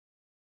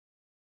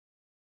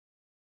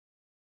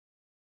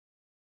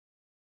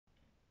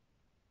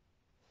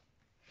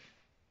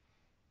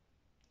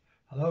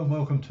Hello and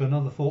welcome to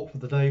another thought for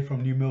the day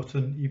from New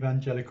Milton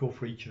Evangelical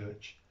Free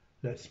Church.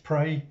 Let's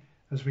pray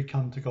as we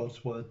come to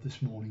God's word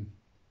this morning.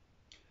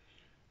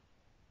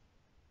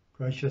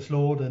 Gracious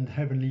Lord and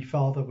Heavenly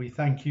Father, we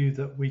thank you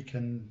that we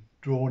can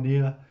draw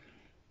near.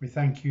 We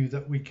thank you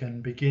that we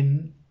can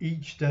begin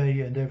each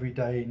day and every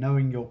day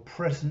knowing your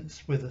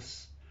presence with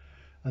us.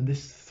 And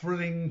this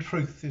thrilling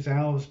truth is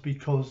ours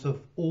because of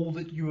all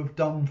that you have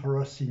done for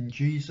us in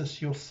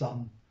Jesus, your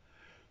Son.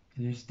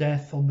 In his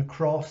death on the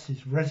cross,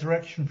 his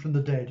resurrection from the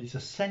dead, his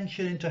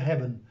ascension into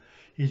heaven,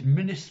 his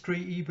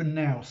ministry even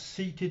now,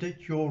 seated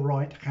at your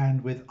right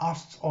hand with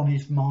us on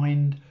his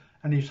mind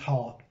and his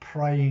heart,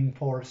 praying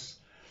for us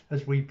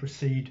as we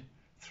proceed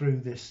through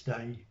this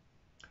day.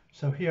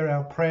 So hear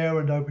our prayer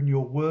and open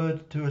your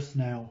word to us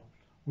now.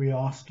 We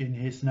ask in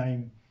his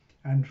name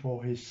and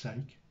for his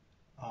sake.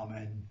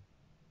 Amen.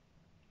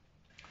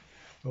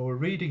 Well, we're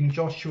reading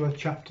Joshua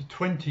chapter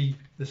 20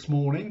 this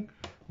morning.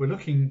 We're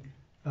looking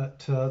at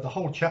the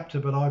whole chapter,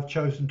 but I've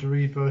chosen to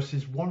read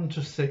verses 1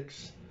 to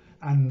 6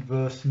 and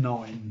verse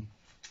 9.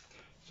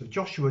 So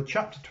Joshua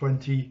chapter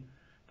 20,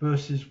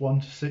 verses 1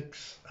 to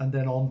 6, and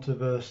then on to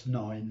verse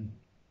 9.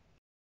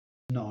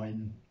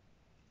 Then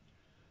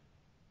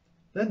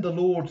the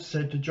Lord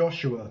said to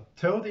Joshua,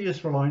 "Tell the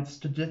Israelites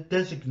to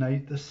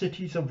designate the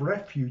cities of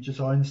refuge as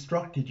I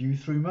instructed you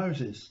through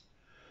Moses,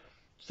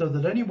 so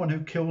that anyone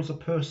who kills a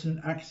person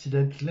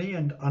accidentally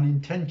and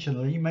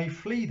unintentionally may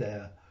flee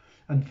there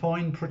and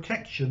find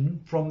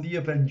protection from the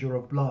avenger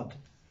of blood.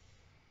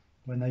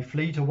 When they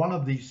flee to one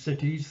of these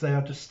cities, they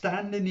are to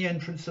stand in the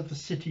entrance of the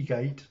city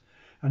gate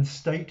and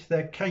state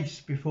their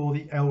case before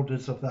the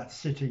elders of that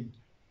city.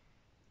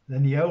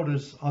 Then the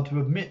elders are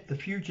to admit the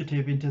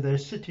fugitive into their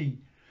city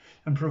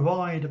and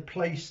provide a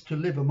place to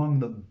live among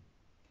them.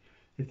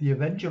 If the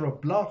avenger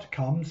of blood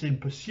comes in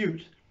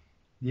pursuit,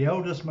 the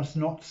elders must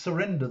not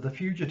surrender the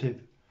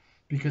fugitive,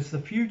 because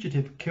the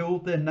fugitive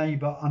killed their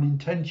neighbour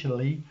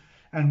unintentionally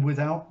and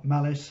without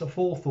malice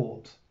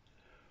aforethought.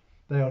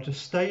 They are to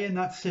stay in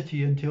that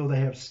city until they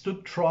have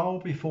stood trial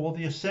before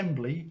the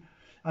assembly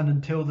and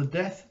until the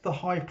death of the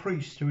high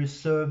priest who is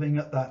serving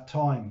at that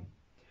time.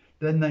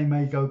 Then they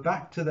may go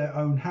back to their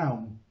own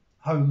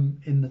home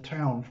in the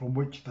town from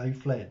which they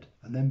fled."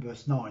 And then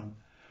verse 9.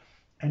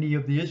 "Any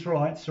of the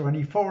Israelites or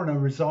any foreigner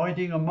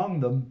residing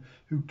among them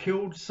who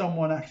killed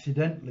someone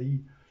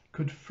accidentally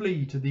could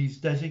flee to these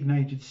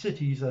designated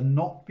cities and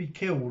not be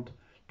killed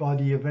by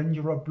the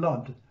avenger of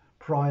blood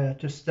prior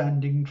to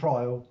standing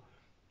trial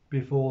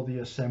before the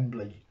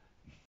assembly."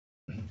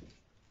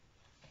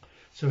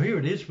 So here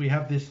it is, we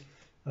have this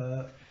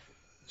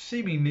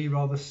seemingly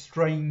rather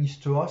strange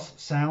to us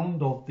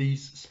sound of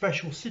these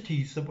special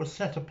cities that were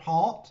set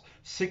apart,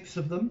 6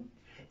 of them,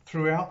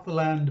 throughout the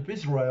land of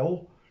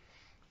Israel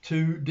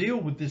to deal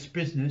with this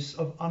business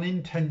of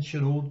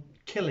unintentional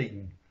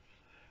killing.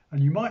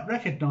 And you might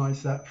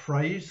recognize that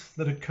phrase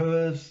that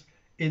occurs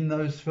in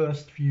those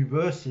first few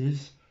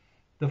verses,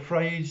 the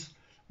phrase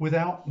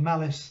 "without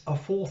malice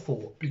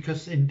aforethought,"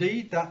 because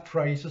indeed that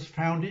phrase has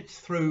found its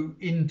through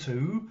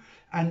into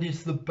and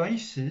is the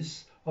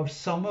basis of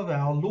some of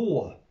our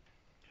law.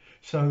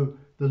 So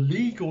the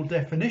legal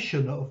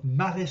definition of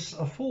malice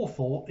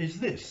aforethought is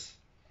this: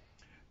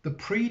 the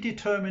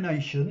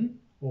predetermination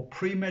or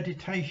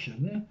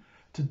premeditation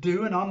to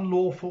do an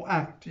unlawful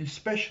act,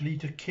 especially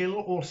to kill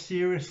or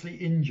seriously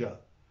injure.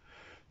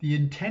 The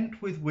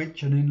intent with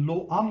which an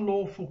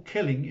unlawful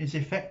killing is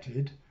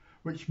effected,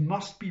 which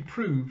must be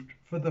proved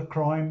for the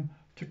crime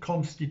to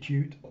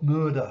constitute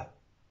murder.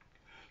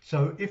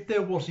 So if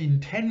there was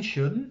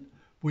intention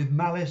with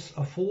malice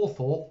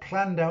aforethought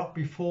planned out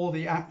before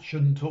the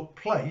action took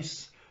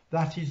place,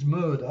 that is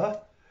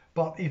murder.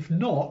 But if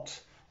not,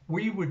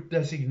 we would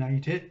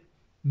designate it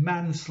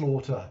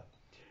manslaughter.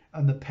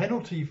 And the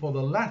penalty for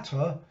the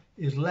latter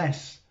is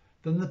less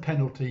than the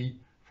penalty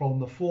from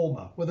the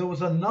former. Well, there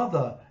was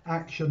another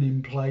action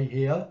in play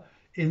here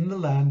in the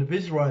land of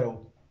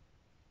Israel.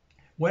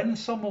 When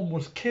someone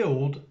was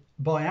killed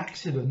by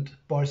accident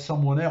by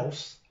someone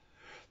else,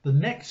 the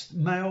next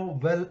male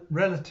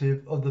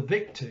relative of the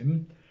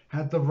victim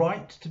had the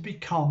right to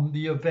become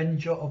the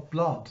avenger of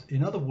blood.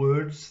 In other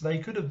words, they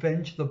could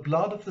avenge the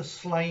blood of the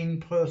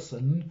slain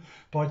person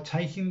by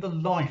taking the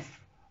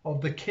life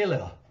of the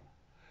killer.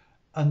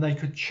 And they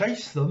could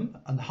chase them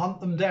and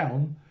hunt them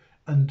down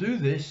and do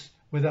this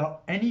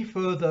without any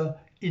further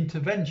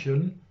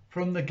intervention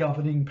from the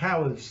governing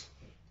powers.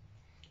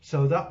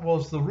 So that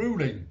was the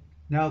ruling.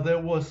 Now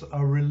there was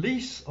a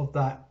release of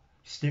that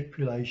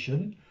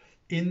stipulation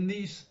in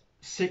these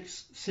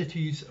 6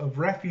 cities of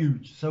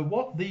refuge. So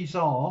what these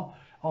are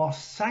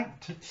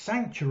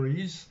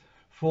sanctuaries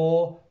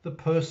for the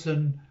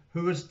person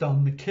who has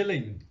done the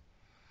killing.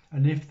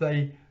 And if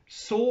they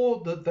saw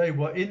that they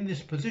were in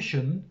this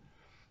position,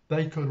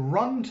 they could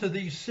run to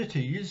these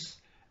cities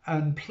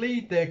and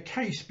plead their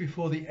case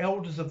before the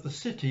elders of the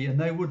city, and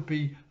they would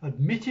be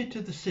admitted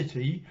to the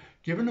city,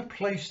 given a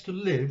place to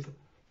live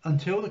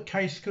until the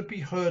case could be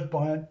heard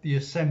by the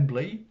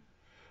assembly,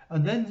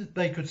 and then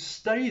they could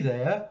stay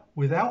there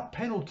without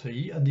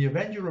penalty, and the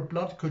avenger of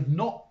blood could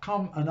not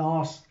come and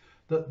ask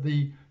that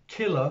the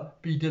killer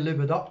be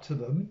delivered up to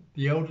them.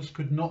 The elders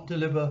could not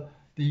deliver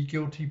the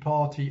guilty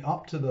party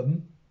up to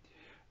them,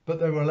 but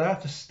they were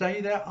allowed to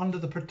stay there under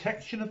the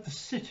protection of the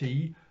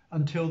city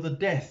until the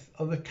death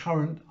of the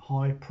current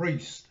high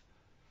priest.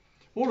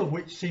 All of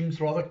which seems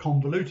rather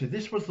convoluted.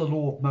 This was the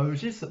law of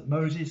Moses that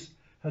Moses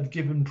had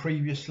given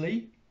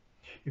previously.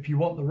 If you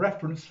want the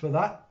reference for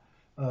that,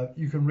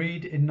 you can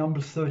read in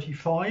Numbers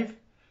 35.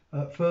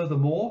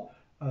 Furthermore,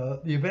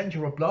 the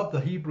avenger of blood,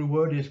 the Hebrew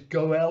word is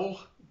goel,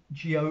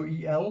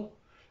 G-O-E-L,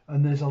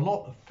 and there's a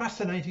lot of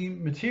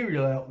fascinating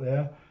material out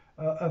there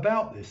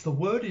about this. The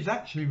word is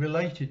actually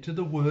related to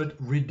the word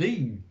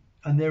redeem,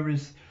 and there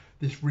is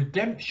this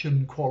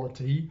redemption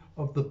quality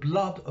of the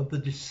blood of the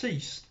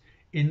deceased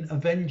in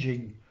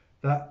avenging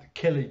that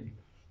killing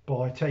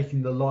by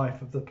taking the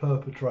life of the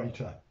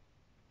perpetrator.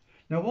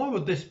 Now, why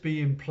would this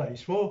be in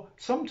place? Well,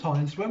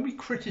 sometimes when we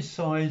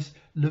criticize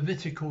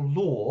Levitical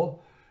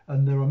law,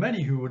 and there are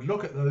many who would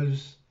look at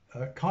those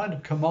kind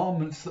of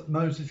commandments that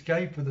Moses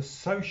gave for the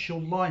social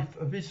life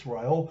of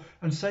Israel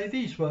and say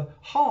these were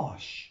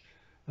harsh,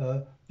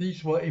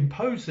 these were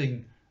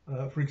imposing,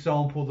 for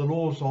example, the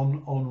laws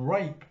on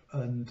rape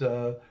and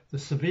the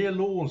severe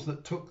laws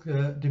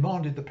that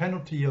demanded the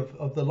penalty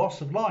of the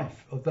loss of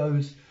life of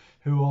those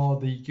who are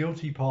the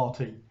guilty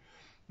party.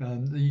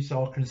 These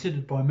are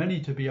considered by many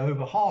to be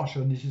over harsh,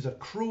 and this is a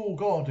cruel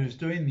God who's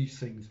doing these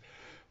things.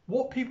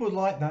 What people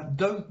like that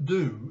don't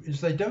do is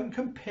they don't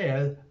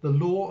compare the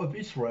law of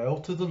Israel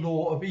to the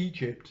law of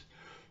Egypt.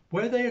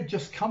 Where they had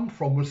just come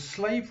from was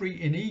slavery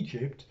in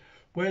Egypt,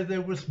 where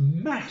there was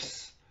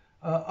mass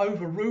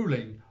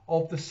overruling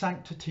of the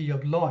sanctity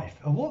of life.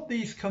 And what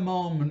these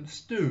commandments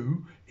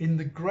do in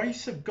the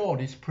grace of God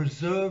is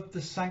preserve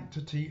the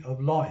sanctity of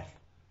life,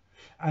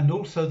 and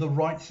also the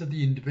rights of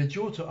the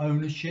individual to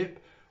ownership,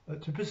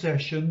 to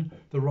possession,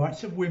 the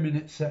rights of women,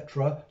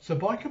 etc. So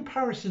by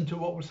comparison to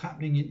what was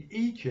happening in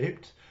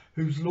Egypt,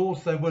 whose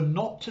laws they were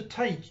not to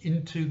take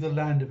into the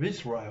land of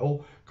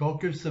Israel, God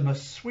gives them a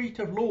suite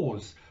of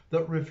laws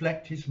that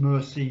reflect his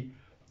mercy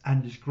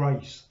and his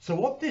grace. So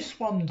what this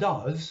one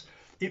does,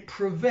 it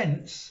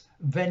prevents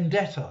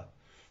vendetta.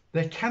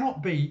 There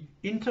cannot be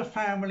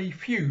inter-family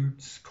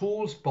feuds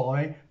caused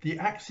by the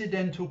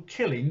accidental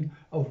killing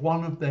of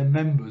one of their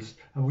members.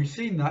 And we've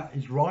seen that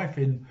is rife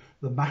in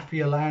the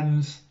mafia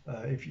lands,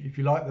 if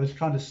you like those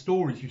kind of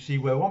stories you see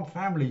where one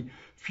family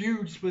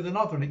feuds with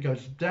another and it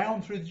goes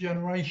down through the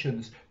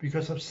generations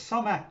because of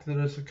some act that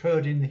has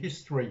occurred in the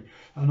history,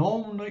 and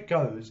on it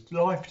goes,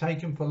 life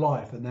taken for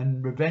life, and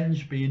then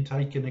revenge being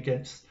taken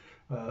against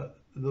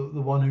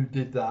the one who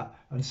did that,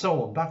 and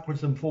so on,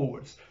 backwards and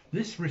forwards.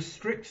 This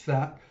restricts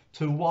that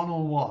to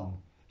one-on-one,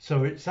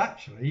 so it's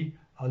actually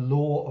a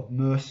law of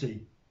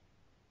mercy.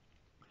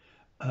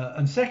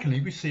 And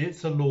secondly, we see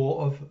it's a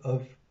law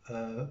of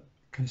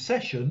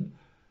concession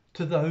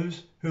to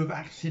those who have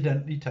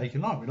accidentally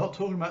taken life. We're not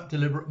talking about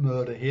deliberate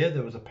murder here.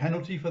 There was a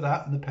penalty for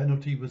that, and the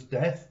penalty was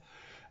death.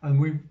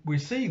 And we're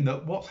seeing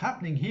that what's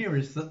happening here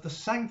is that the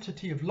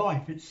sanctity of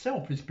life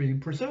itself is being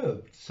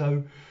preserved.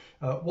 So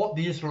what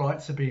the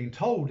Israelites are being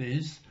told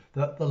is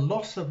that the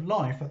loss of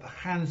life at the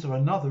hands of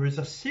another is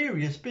a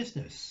serious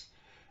business.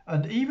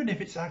 And even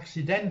if it's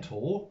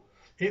accidental,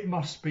 it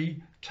must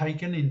be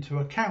taken into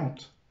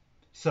account.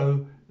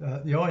 So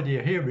the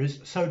idea here is,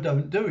 so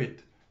don't do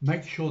it.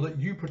 Make sure that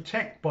you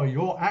protect by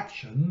your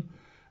action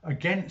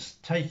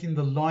against taking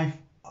the life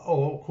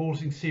or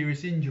causing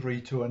serious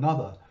injury to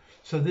another.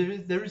 So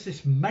there is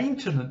this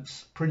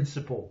maintenance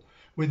principle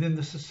within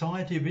the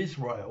society of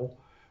Israel,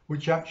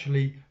 which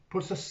actually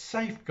puts a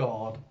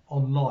safeguard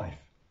on life.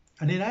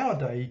 And in our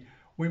day,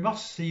 we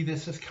must see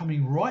this as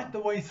coming right the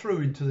way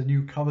through into the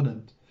new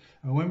covenant.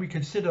 And when we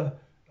consider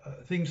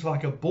things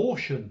like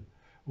abortion,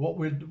 what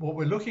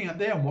we're looking at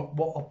there, and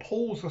what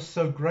appalls us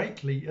so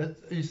greatly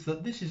is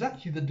that this is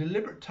actually the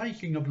deliberate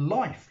taking of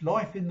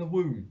life in the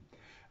womb.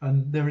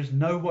 And there is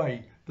no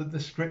way that the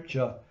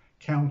scripture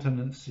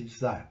countenances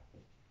that.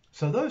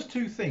 So those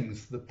two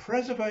things, the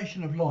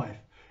preservation of life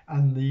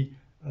and the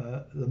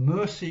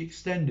mercy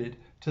extended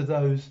to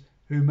those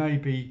who may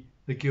be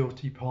the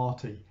guilty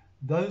party,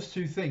 those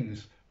two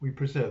things we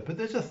preserve. But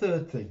there's a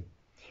third thing.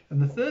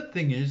 And the third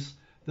thing is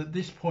that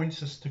this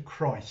points us to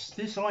Christ,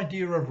 this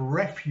idea of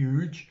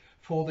refuge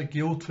for the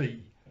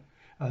guilty.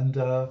 And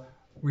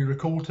we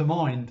recall to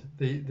mind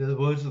the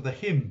words of the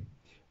hymn,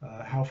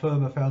 How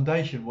Firm a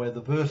Foundation, where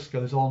the verse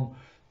goes on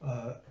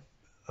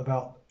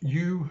about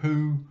you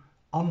who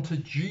unto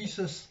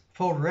Jesus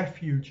for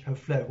refuge have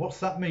fled.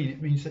 What's that mean?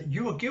 It means that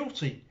you are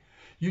guilty.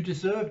 You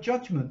deserve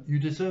judgment. You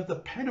deserve the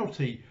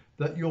penalty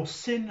that your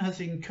sin has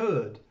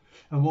incurred.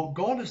 And what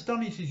God has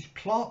done is he's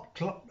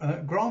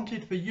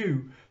granted for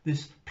you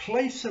this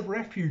place of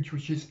refuge,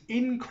 which is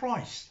in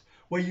Christ,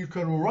 where you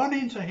can run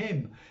into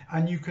him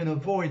and you can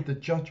avoid the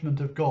judgment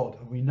of God.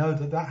 And we know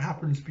that that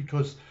happens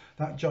because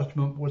that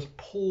judgment was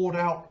poured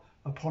out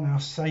upon our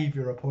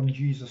Saviour, upon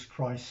Jesus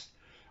Christ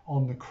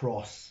on the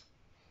cross.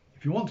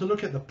 If you want to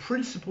look at the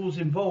principles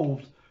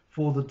involved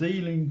for the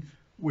dealing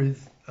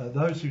with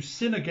those who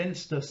sin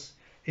against us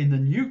in the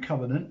new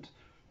covenant,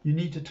 you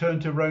need to turn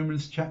to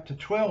Romans chapter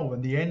 12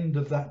 and the end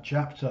of that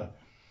chapter,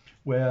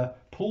 where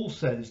Paul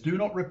says, do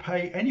not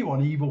repay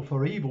anyone evil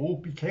for evil.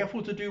 Be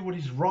careful to do what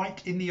is right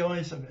in the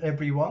eyes of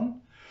everyone.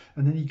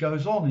 And then he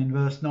goes on in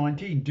verse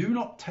 19, do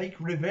not take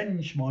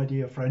revenge, my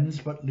dear friends,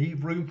 but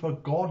leave room for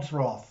God's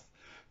wrath.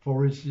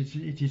 For it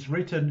is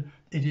written,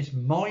 it is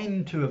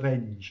mine to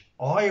avenge.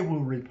 I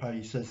will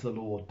repay, says the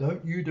Lord.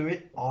 Don't you do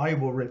it, I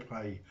will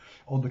repay.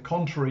 On the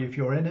contrary, if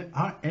your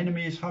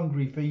enemy is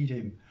hungry, feed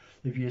him.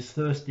 If he is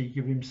thirsty,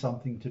 give him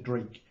something to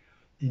drink.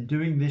 In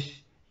doing this,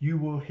 you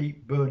will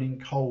heap burning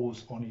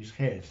coals on his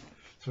head.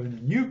 So in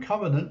the new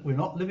covenant, we're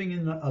not living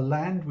in a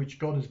land which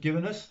God has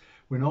given us.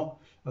 We're not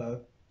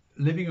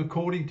living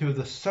according to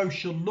the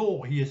social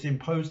law he has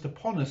imposed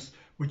upon us,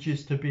 which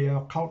is to be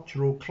our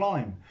cultural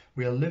climb.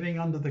 We are living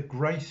under the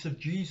grace of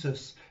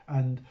Jesus,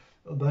 and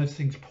those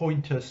things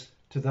point us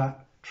to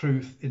that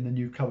truth in the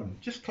new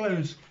covenant. Just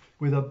close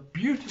with a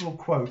beautiful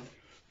quote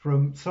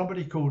from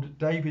somebody called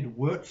David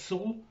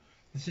Wurtzel.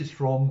 This is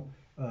from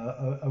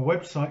a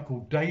website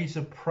called Days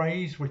of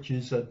Praise, which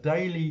is a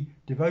daily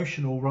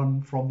devotional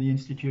run from the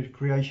Institute of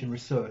Creation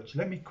Research.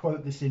 Let me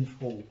quote this in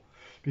full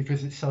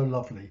because it's so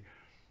lovely.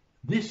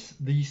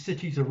 These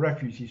cities of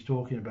refuge he's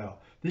talking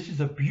about, this is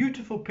a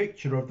beautiful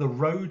picture of the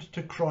road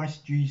to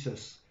Christ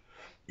Jesus.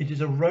 It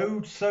is a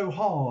road so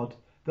hard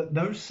that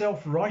no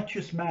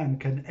self-righteous man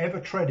can ever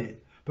tread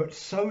it, but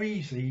so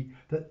easy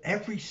that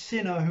every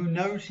sinner who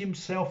knows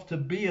himself to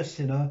be a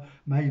sinner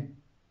may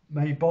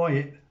by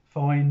it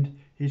find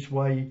his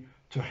way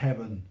to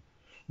heaven.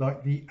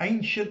 Like the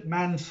ancient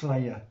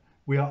manslayer,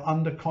 we are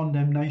under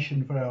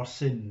condemnation for our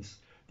sins.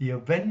 The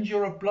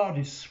avenger of blood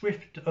is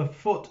swift of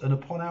foot and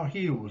upon our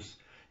heels.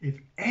 If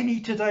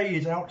any today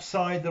is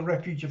outside the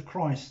refuge of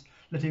Christ,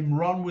 let him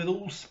run with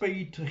all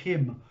speed to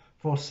him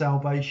for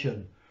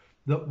salvation,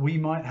 that we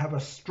might have a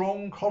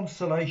strong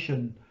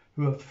consolation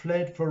who have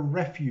fled for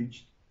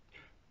refuge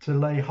to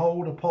lay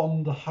hold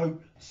upon the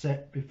hope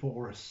set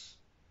before us.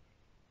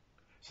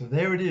 So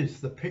there it is,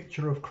 the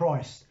picture of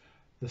Christ,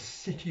 the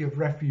city of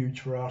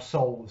refuge for our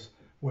souls,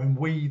 when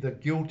we, the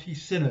guilty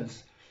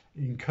sinners,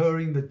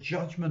 incurring the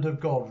judgment of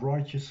God,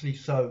 righteously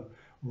so,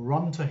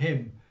 run to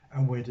him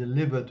and we're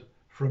delivered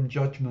from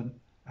judgment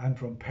and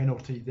from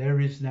penalty. There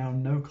is now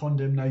no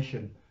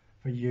condemnation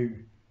for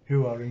you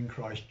who are in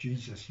Christ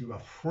Jesus. You are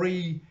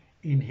free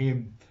in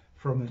him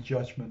from the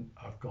judgment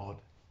of God.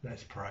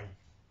 Let's pray.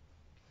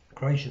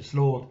 Gracious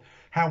Lord,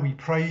 how we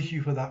praise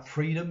you for that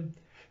freedom,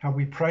 how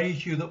we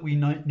praise you that we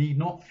need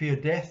not fear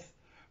death,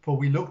 for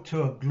we look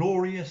to a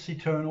glorious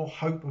eternal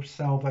hope of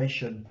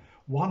salvation,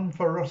 won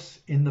for us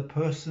in the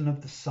person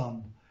of the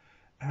Son,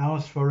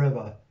 ours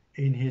forever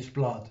in his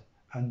blood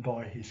and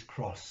by his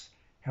cross.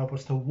 Help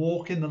us to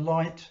walk in the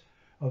light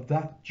of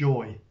that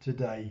joy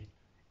today.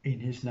 In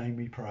his name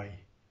we pray.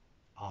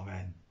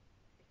 Amen.